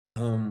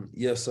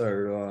Yes,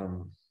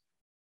 sir.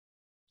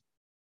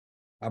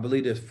 I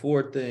believe there's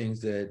four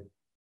things that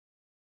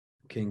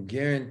can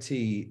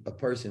guarantee a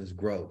person's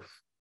growth.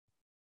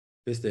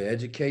 It's their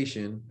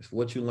education, it's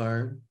what you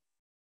learn,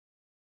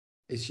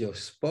 it's your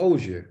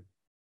exposure,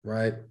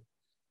 right?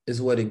 It's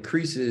what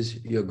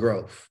increases your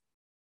growth,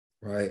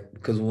 right?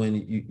 Because when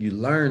you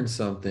learn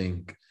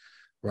something,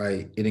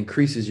 right, it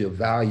increases your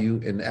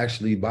value. And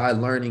actually, by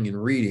learning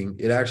and reading,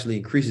 it actually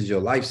increases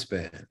your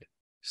lifespan, Yes.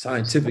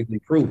 scientifically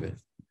proven.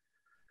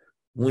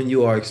 When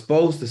you are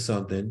exposed to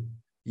something,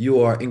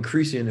 you are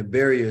increasing the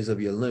barriers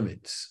of your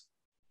limits.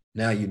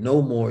 Now you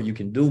know more, you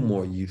can do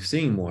more, you've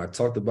seen more. I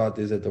talked about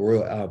this at the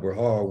Royal Albert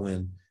Hall.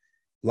 When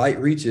light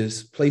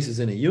reaches places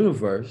in the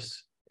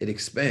universe, it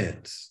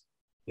expands.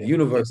 The Yeah.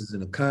 universe is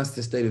in a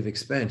constant state of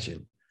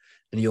expansion.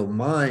 And your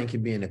mind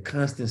can be in a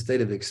constant state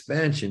of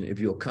expansion if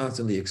you're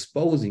constantly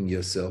exposing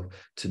yourself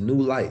to new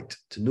light,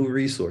 to new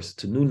resources,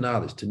 to new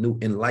knowledge, to new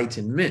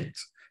enlightenment,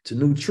 to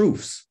new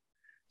truths.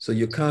 So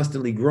you're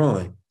constantly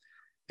growing.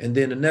 And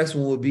then the next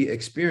one would be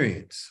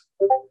experience.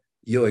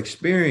 Your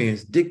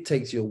experience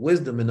dictates your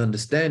wisdom and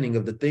understanding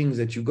of the things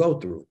that you go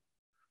through,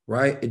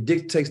 right? It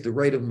dictates the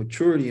rate of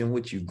maturity in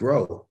which you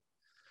grow,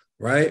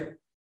 right?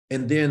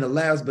 And then the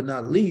last but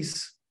not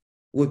least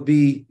would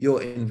be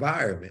your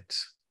environment.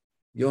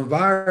 Your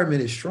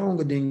environment is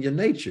stronger than your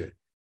nature,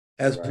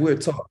 as Right. we're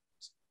taught.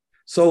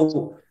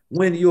 So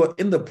when you're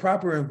in the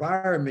proper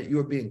environment,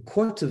 you're being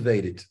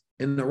cultivated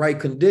in the right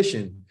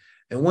condition.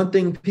 And one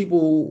thing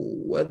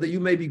people, whether you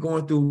may be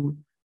going through,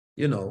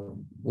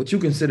 what you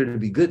consider to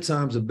be good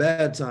times or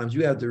bad times,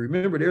 you have to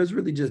remember there's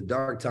really just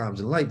dark times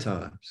and light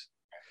times.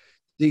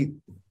 See,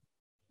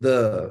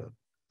 the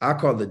I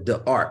call it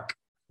the arc,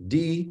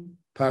 D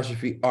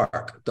apostrophe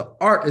arc. The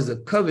arc is a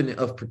covenant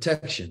of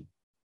protection,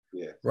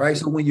 Yeah. right?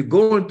 So when you're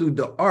going through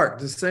the arc,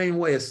 the same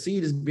way a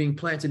seed is being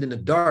planted in the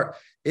dark,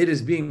 it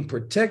is being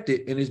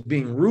protected and it's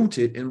being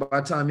rooted. And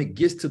by the time it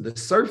gets to the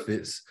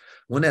surface,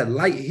 when that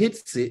light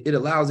hits it, it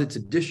allows it to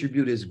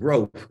distribute its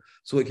growth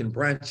so it can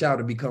branch out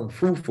and become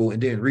fruitful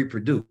and then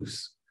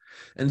reproduce.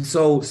 And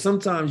so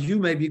sometimes you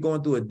may be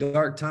going through a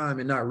dark time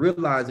and not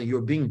realizing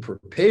you're being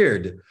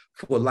prepared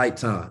for light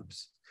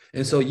times.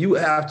 And so you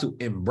have to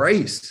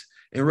embrace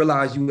and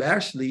realize you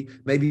actually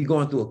may be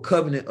going through a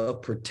covenant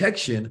of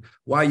protection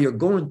while you're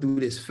going through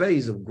this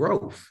phase of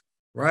growth,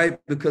 right?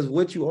 Because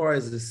what you are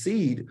as a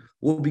seed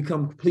will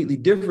become completely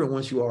different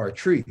once you are a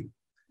tree. And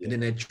Yeah. then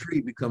that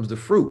tree becomes the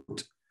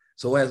fruit.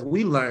 So as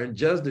we learn,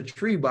 judge the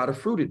tree by the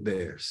fruit it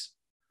bears.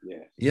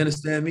 Yeah. You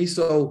understand me?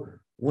 So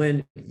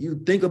when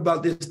you think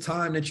about this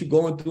time that you're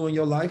going through in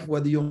your life,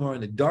 whether you're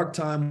in a dark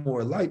time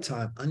or a light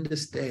time,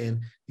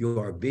 understand you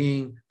are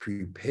being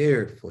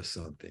prepared for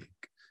something.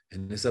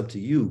 And it's up to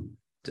you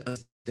to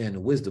understand the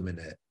wisdom in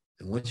that.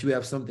 And once you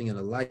have something in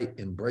the light,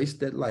 embrace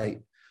that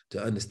light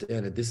to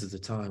understand that this is a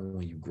time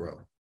when you grow.